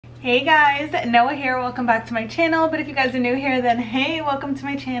Hey guys, Noah here. Welcome back to my channel. But if you guys are new here, then hey, welcome to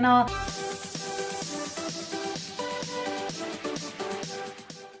my channel.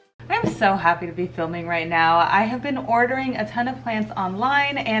 I'm so happy to be filming right now. I have been ordering a ton of plants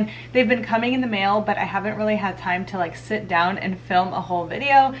online and they've been coming in the mail, but I haven't really had time to like sit down and film a whole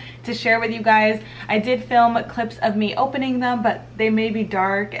video to share with you guys. I did film clips of me opening them, but they may be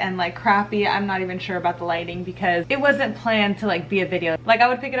dark and like crappy. I'm not even sure about the lighting because it wasn't planned to like be a video. Like I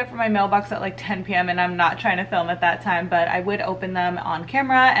would pick it up from my mailbox at like 10 p.m. and I'm not trying to film at that time, but I would open them on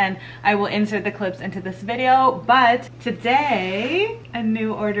camera and I will insert the clips into this video. But today a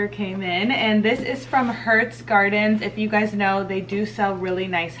new order came in and this is from Hirt Gardens. If you guys know, they do sell really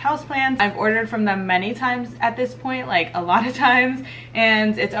nice houseplants. I've ordered from them many times at this point, like a lot of times,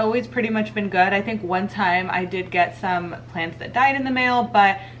 and it's always pretty much been good. I think one time I did get some plants that died in the mail,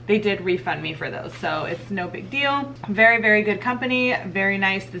 but they did refund me for those, so it's no big deal. Very, very good company, very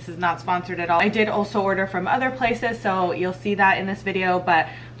nice. This is not sponsored at all. I did also order from other places, so you'll see that in this video, but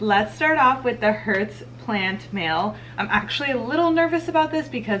let's start off with the Houseplant Mail. I'm actually a little nervous about this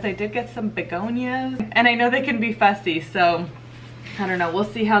because I did get some begonias, and I know they can be fussy, so I don't know. We'll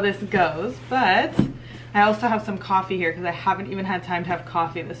see how this goes, but I also have some coffee here because I haven't even had time to have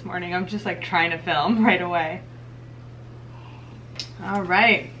coffee this morning. I'm just like trying to film right away. All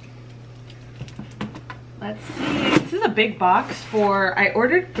right. Let's see. This is a big box for, I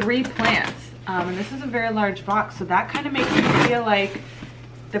ordered 3 plants, and this is a very large box, so that kind of makes me feel like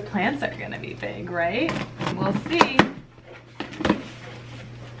the plants are gonna be big, right? We'll see.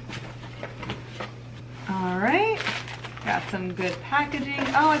 All right, got some good packaging.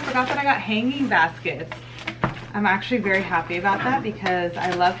 Oh, I forgot that I got hanging baskets. I'm actually very happy about that because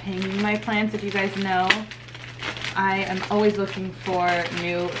I love hanging my plants. If you guys know, I am always looking for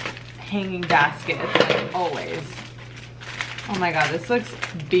new hanging baskets, like always. Oh my god, this looks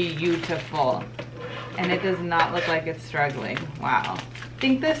beautiful. And it does not look like it's struggling. Wow. I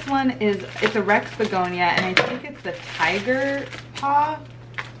think this one is, it's a Rex begonia, and I think it's the tiger paw.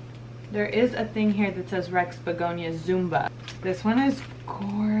 There is a thing here that says Rex begonia Zumba. This one is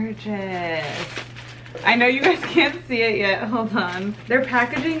gorgeous. I know you guys can't see it yet, hold on. Their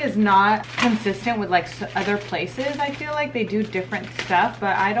packaging is not consistent with like other places. I feel like they do different stuff,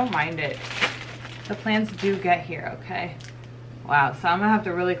 but I don't mind it. The plants do get here, okay? Wow, so I'm gonna have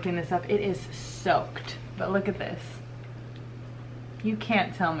to really clean this up. It is soaked, but look at this. You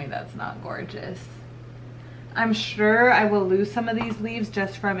can't tell me that's not gorgeous. I'm sure I will lose some of these leaves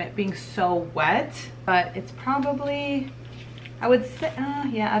just from it being so wet, but it's probably, I would say,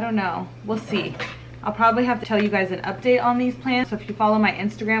 yeah, I don't know. We'll see. I'll probably have to tell you guys an update on these plants. So if you follow my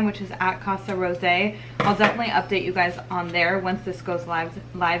Instagram, which is @Rozay, I'll definitely update you guys on there once this goes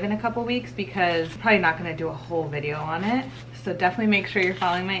live in a couple weeks, because I'm probably not gonna do a whole video on it. So definitely make sure you're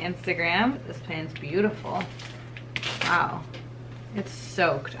following my Instagram. This plant's beautiful. Wow. It's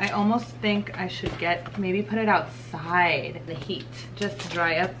soaked. I almost think I should maybe put it outside in the heat just to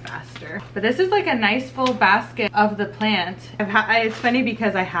dry up faster. But this is like a nice full basket of the plant. It's funny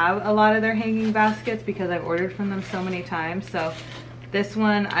because I have a lot of their hanging baskets because I've ordered from them so many times. So this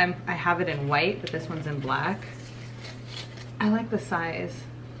one, I have it in white, but this one's in black. I like the size.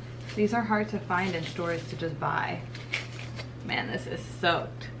 These are hard to find in stores to just buy. Man, this is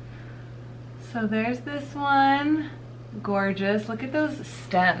soaked. So there's this one. Gorgeous. Look at those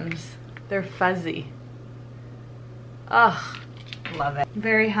stems. They're fuzzy. Ugh, love it.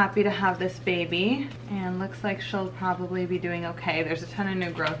 Very happy to have this baby, and looks like she'll probably be doing okay. There's a ton of new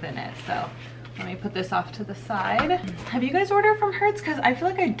growth in it, so let me put this off to the side. Have you guys ordered from Hirt's? Because I feel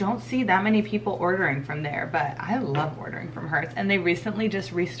like I don't see that many people ordering from there, but I love ordering from Hirt's, and they recently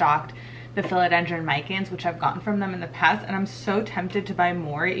just restocked the philodendron micans, which I've gotten from them in the past, and I'm so tempted to buy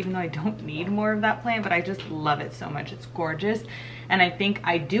more, even though I don't need more of that plant, but I just love it so much. It's gorgeous, and I think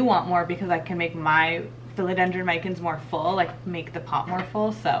I do want more because I can make my philodendron micans more full, like make the pot more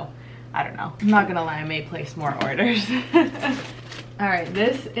full, so I don't know. I'm not gonna lie, I may place more orders. All right,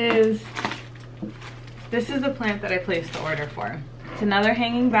 this is the plant that I placed the order for. It's another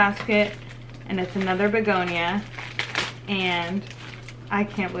hanging basket, and it's another begonia, and I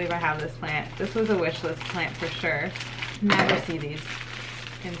can't believe I have this plant. This was a wish list plant for sure. Never see these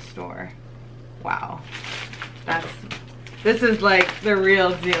in store. Wow. This is like the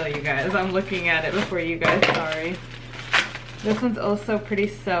real deal, you guys. I'm looking at it before you guys, sorry. This one's also pretty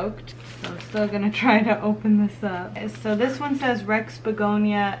soaked, so I'm still gonna try to open this up. So this one says Rex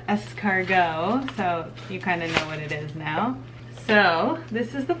begonia escargot, so you kind of know what it is now. So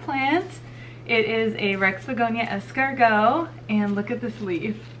this is the plant. It is a Rex begonia escargot, and look at this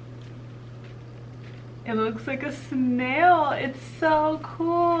leaf. It looks like a snail. It's so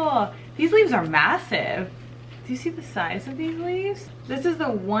cool. cool. These leaves are massive. Do you see the size of these leaves? This is the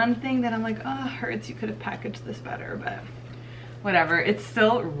one thing that I'm like, oh, hurts, you could have packaged this better, but whatever. It's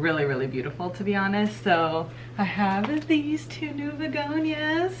still really, really beautiful, to be honest. So I have these two new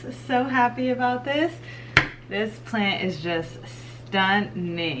begonias. So happy about this. This plant is just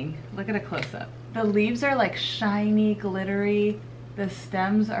stunning. Look at a close-up. The leaves are like shiny, glittery. The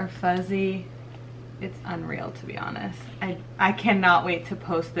stems are fuzzy. It's unreal, to be honest. I cannot wait to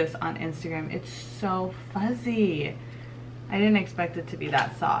post this on Instagram. It's so fuzzy. I didn't expect it to be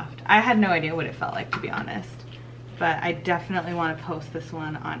that soft. I had no idea what it felt like, to be honest. But I definitely want to post this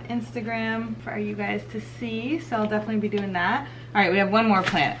one on Instagram for you guys to see. So I'll definitely be doing that. All right, we have one more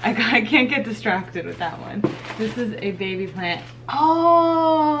plant. I can't get distracted with that one. This is a baby plant.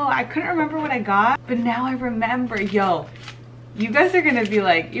 Oh, I couldn't remember what I got, but now I remember. Yo, you guys are gonna be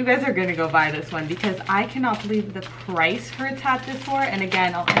like, you guys are gonna go buy this one because I cannot believe the price Hirt's had this for. And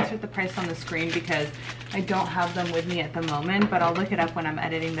again, I'll insert the price on the screen because I don't have them with me at the moment, but I'll look it up when I'm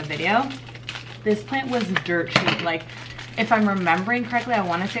editing the video. This plant was dirt cheap. Like, if I'm remembering correctly, I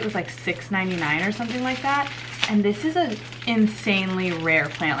wanna say it was like $6.99 or something like that. And this is an insanely rare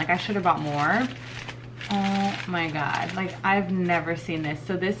plant. Like, I should have bought more. Oh my God, like I've never seen this.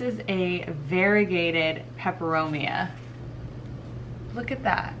 So this is a variegated peperomia. Look at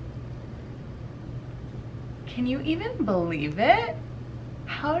that. Can you even believe it?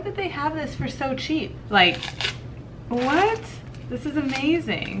 How did they have this for so cheap? Like, what? This is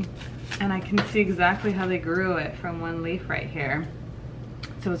amazing. And I can see exactly how they grew it from one leaf right here.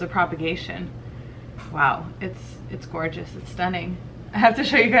 So it was a propagation. Wow, it's gorgeous, it's stunning. I have to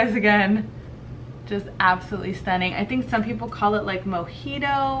show you guys again. Just absolutely stunning. I think some people call it like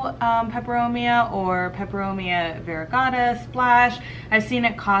mojito peperomia or peperomia variegata, splash. I've seen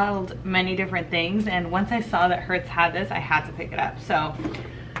it called many different things, and once I saw that Hirt's had this, I had to pick it up. So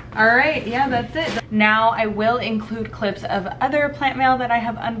all right, yeah, that's it. Now I will include clips of other plant mail that I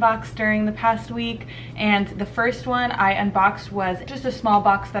have unboxed during the past week, and the first one I unboxed was just a small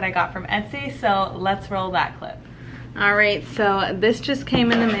box that I got from Etsy, so let's roll that clip. All right, so this just came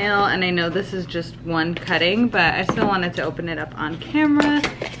in the mail, and I know this is just one cutting, but I still wanted to open it up on camera.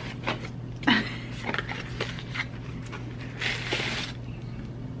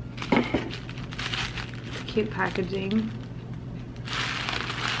 Cute packaging.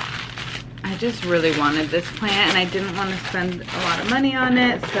 I just really wanted this plant, and I didn't want to spend a lot of money on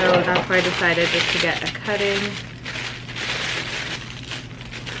it, so that's why I decided just to get a cutting.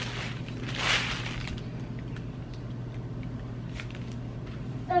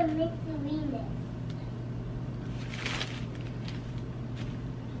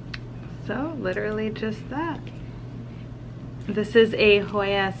 So literally just that. This is a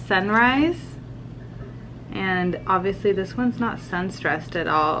Hoya Sunrise, and obviously this one's not sun stressed at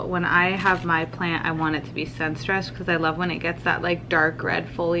all. When I have my plant, I want it to be sun stressed because I love when it gets that like dark red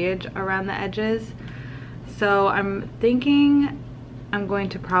foliage around the edges. So I'm thinking I'm going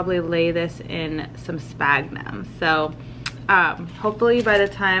to probably lay this in some sphagnum. So hopefully by the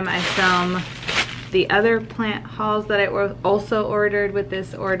time I film the other plant hauls that I also ordered with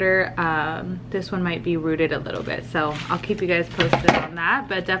this order, this one might be rooted a little bit. So I'll keep you guys posted on that,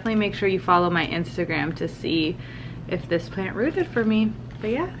 but definitely make sure you follow my Instagram to see if this plant rooted for me. But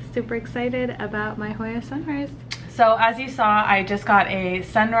yeah, super excited about my Hoya Sunrise. So as you saw, I just got a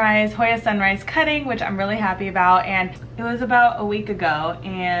Hoya Sunrise cutting, which I'm really happy about, and it was about a week ago,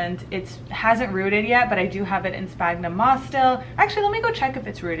 and it hasn't rooted yet, but I do have it in sphagnum moss still. Actually, let me go check if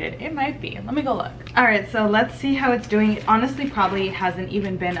it's rooted. It might be. Let me go look. All right, so let's see how it's doing. It honestly probably hasn't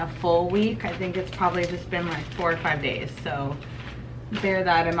even been a full week. I think it's probably just been like 4 or 5 days, so bear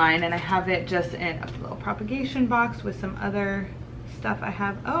that in mind. And I have it just in a little propagation box with some other stuff I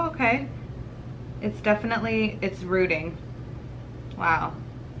have. Oh, okay. It's rooting. Wow.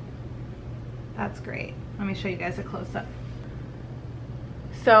 That's great. Let me show you guys a close-up.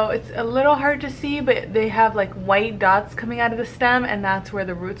 So it's a little hard to see, but they have like white dots coming out of the stem, and that's where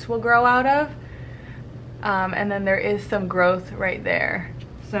the roots will grow out of. And then there is some growth right there.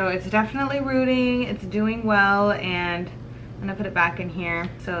 So it's definitely rooting, it's doing well, and I'm gonna put it back in here.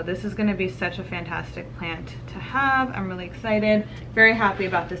 So this is gonna be such a fantastic plant to have. I'm really excited, very happy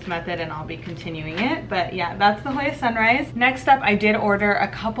about this method, and I'll be continuing it. But yeah, that's the Hoya Sunrise. Next up, I did order a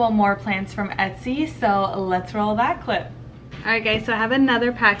couple more plants from Etsy, so let's roll that clip. All right guys, so I have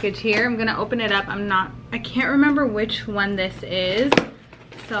another package here. I'm gonna open it up. I can't remember which one this is,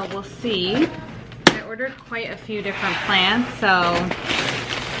 so we'll see. I ordered quite a few different plants, so,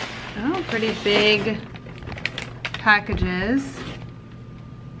 oh, pretty big packages.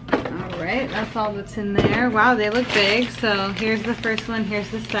 All right? That's all that's in there. Wow, they look big. So here's the first one, here's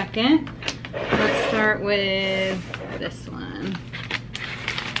the second. Let's start with this one.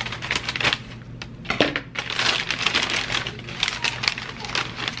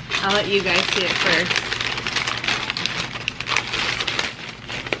 I'll let you guys see it first.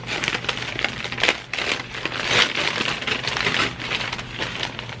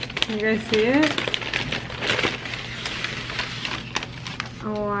 You guys see it?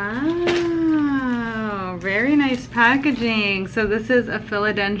 Wow, very nice packaging. So this is a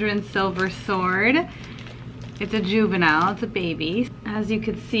philodendron silver sword. It's a juvenile, it's a baby. As you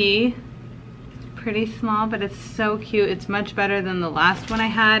can see, pretty small, but it's so cute. It's much better than the last one I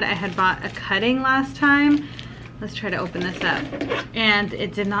had. I had bought a cutting last time. Let's try to open this up. And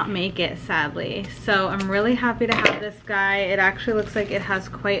it did not make it, sadly. So I'm really happy to have this guy. It actually looks like it has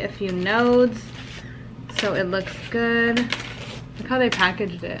quite a few nodes. So it looks good. Look how they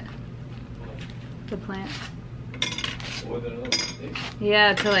packaged it. The plant.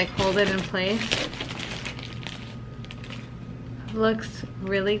 Yeah, to like hold it in place. Looks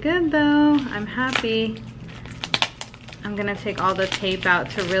really good though. I'm happy. I'm gonna take all the tape out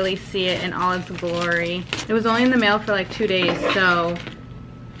to really see it in all its glory. It was only in the mail for like 2 days, so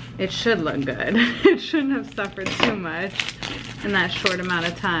it should look good. It shouldn't have suffered too much in that short amount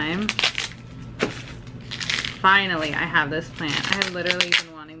of time. Finally, I have this plant. I have literally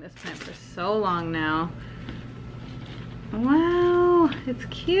been wanting this plant for so long now. Wow, it's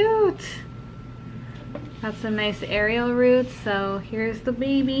cute. Got some nice aerial roots, so here's the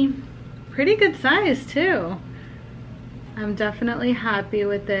baby. Pretty good size too. I'm definitely happy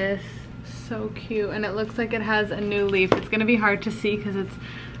with this. So cute, and it looks like it has a new leaf. It's gonna be hard to see because it's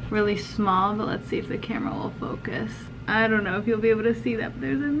really small, but let's see if the camera will focus. I don't know if you'll be able to see that, but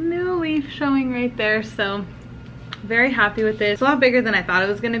there's a new leaf showing right there, so very happy with this. It's a lot bigger than I thought it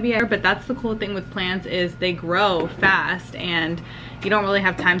was gonna be, but that's the cool thing with plants is they grow fast and you don't really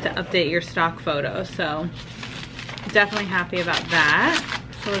have time to update your stock photos, so definitely happy about that.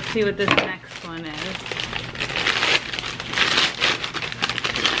 So let's see what this next one is.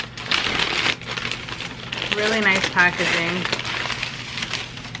 Really nice packaging.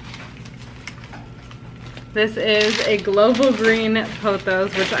 This is a global green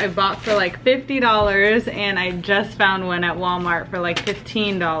pothos, which I bought for like $50, and I just found one at Walmart for like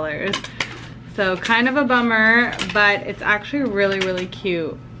 $15. So kind of a bummer, but it's actually really, really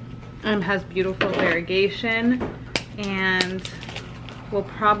cute and has beautiful variegation, and will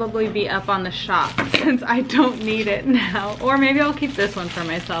probably be up on the shop since I don't need it now. Or maybe I'll keep this one for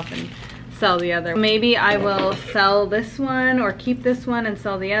myself and sell the other. Maybe I will sell this one or keep this one and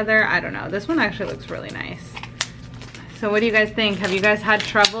sell the other. I don't know. This one actually looks really nice. So what do you guys think? Have you guys had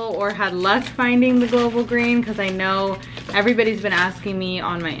trouble or had luck finding the global green? Because I know everybody's been asking me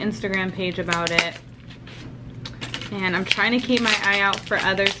on my Instagram page about it. And I'm trying to keep my eye out for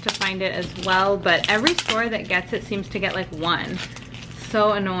others to find it as well. But every store that gets it seems to get like one.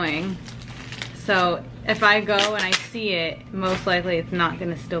 So annoying. So if I go and I see it, most likely it's not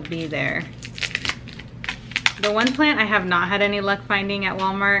gonna still be there. The one plant I have not had any luck finding at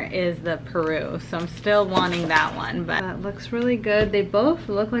Walmart is the Peru, so I'm still wanting that one, but that looks really good. They both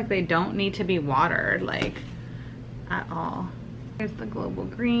look like they don't need to be watered, like, at all. Here's the global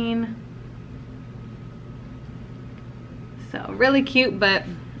green. So really cute, but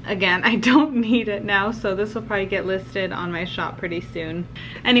again, I don't need it now, so this will probably get listed on my shop pretty soon.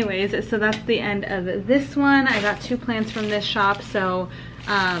 Anyways, so that's the end of this one. I got 2 plants from this shop, so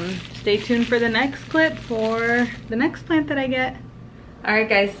stay tuned for the next clip for the next plant that I get. Alright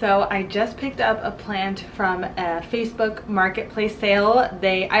guys, so I just picked up a plant from a Facebook marketplace sale.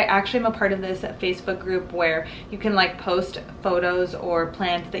 I actually am a part of this Facebook group where you can like post photos or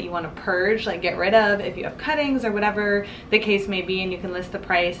plants that you want to purge, like get rid of if you have cuttings or whatever the case may be, and you can list the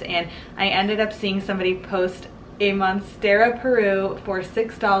price. And I ended up seeing somebody post a Monstera Peru for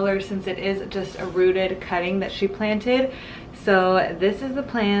 $6 since it is just a rooted cutting that she planted. So this is the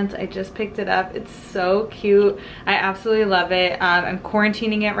plant. I just picked it up. It's so cute. I absolutely love it. I'm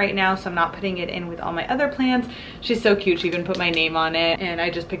quarantining it right now, so I'm not putting it in with all my other plants. She's so cute. She even put my name on it, and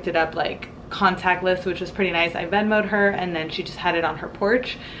I just picked it up like contactless, which was pretty nice. I Venmo'd her, and then she just had it on her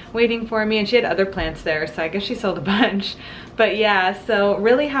porch waiting for me, and she had other plants there, so I guess she sold a bunch. But yeah, so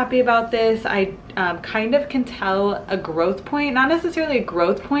really happy about this. I kind of can tell a growth point, not necessarily a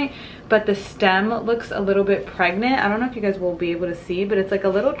growth point, but the stem looks a little bit pregnant. I don't know if you guys will be able to see, but it's like a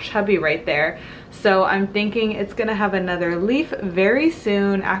little chubby right there. So I'm thinking it's gonna have another leaf very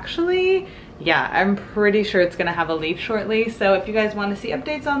soon. Actually, yeah, I'm pretty sure it's gonna have a leaf shortly. So if you guys want to see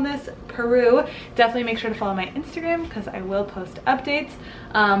updates on this Peru, definitely make sure to follow my Instagram because I will post updates.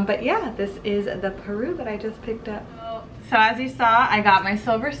 But yeah, this is the Peru that I just picked up. So as you saw, I got my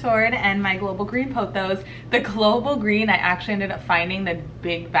silver sword and my global green pothos. The global green, I actually ended up finding the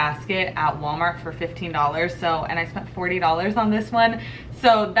big basket at Walmart for $15. So, and I spent $40 on this one.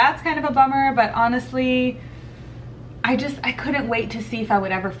 So that's kind of a bummer, but honestly, I couldn't wait to see if I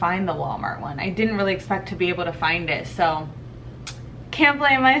would ever find the Walmart one. I didn't really expect to be able to find it, so can't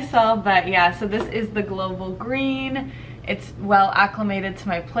blame myself. But yeah, so this is the global green. It's well acclimated to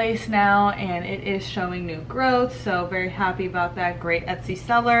my place now, and it is showing new growth, so very happy about that. Great Etsy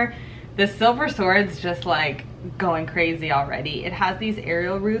seller. The silver sword's just like going crazy already. It has these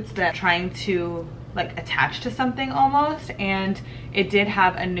aerial roots that are trying to like attach to something almost, and it did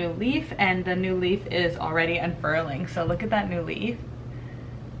have a new leaf, and the new leaf is already unfurling. So look at that new leaf,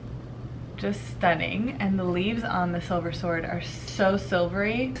 just stunning. And the leaves on the silver sword are so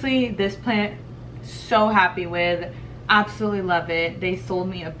silvery. See, this plant, so happy with, absolutely love it. They sold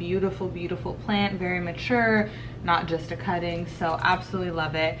me a beautiful, beautiful plant, very mature, not just a cutting, so absolutely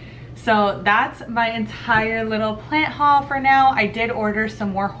love it. So that's my entire little plant haul for now. I did order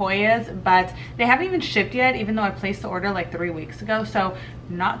some more Hoyas, but they haven't even shipped yet, even though I placed the order like 3 weeks ago. So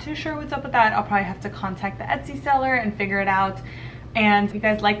not too sure what's up with that. I'll probably have to contact the Etsy seller and figure it out. And if you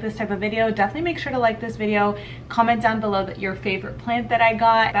guys like this type of video, definitely make sure to like this video. Comment down below your favorite plant that I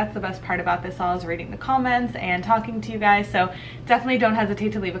got. That's the best part about this all, is reading the comments and talking to you guys. So definitely don't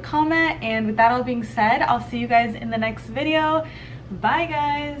hesitate to leave a comment. And with that all being said, I'll see you guys in the next video. Bye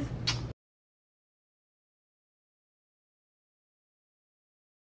guys.